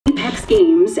tech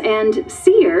schemes, and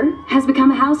Seer has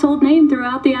become a household name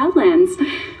throughout the Outlands.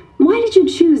 Why did you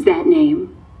choose that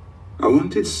name? I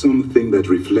wanted something that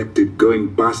reflected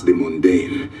going past the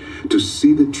mundane, to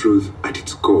see the truth at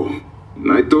its core.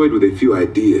 I toyed with a few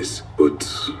ideas, but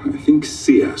I think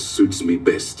Seer suits me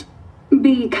best.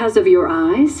 Because of your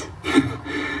eyes?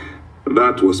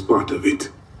 That was part of it.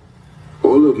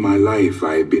 All of my life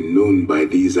I have been known by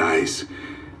these eyes.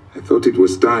 I thought it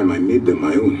was time I made them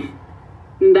my own.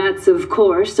 That's, of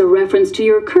course, a reference to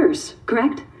your curse,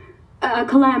 correct? A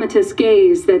calamitous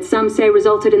gaze that some say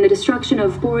resulted in the destruction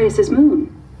of Boreas's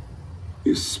moon.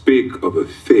 You speak of a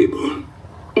fable.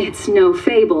 It's no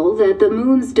fable that the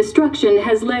moon's destruction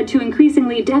has led to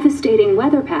increasingly devastating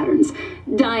weather patterns,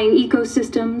 dying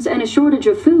ecosystems, and a shortage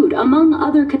of food, among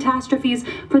other catastrophes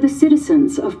for the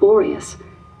citizens of Boreas.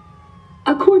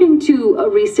 According to a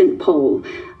recent poll,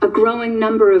 a growing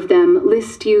number of them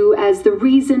list you as the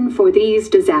reason for these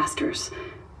disasters.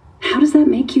 How does that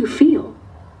make you feel?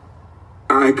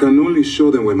 I can only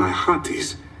show them where my heart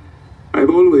is.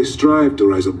 I've always strived to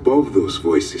rise above those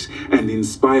voices and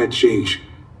inspire change,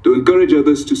 to encourage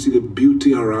others to see the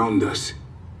beauty around us,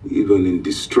 even in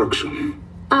destruction.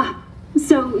 Ah,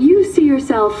 so you see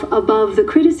yourself above the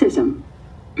criticism?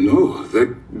 No,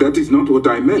 that is not what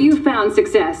I meant. You found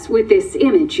success with this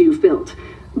image you've built.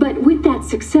 But with that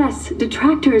success,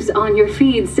 detractors on your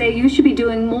feed say you should be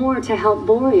doing more to help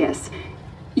Boreas.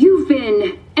 You've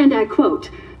been, and I quote,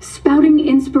 spouting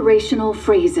inspirational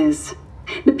phrases.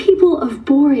 The people of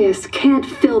Boreas can't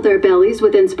fill their bellies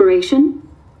with inspiration.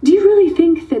 Do you really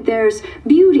think that there's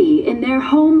beauty in their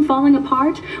home falling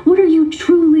apart? What are you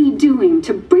truly doing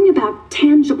to bring about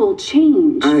tangible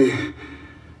change?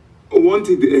 I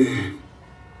wanted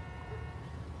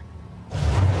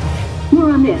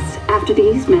More on this after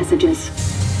these messages.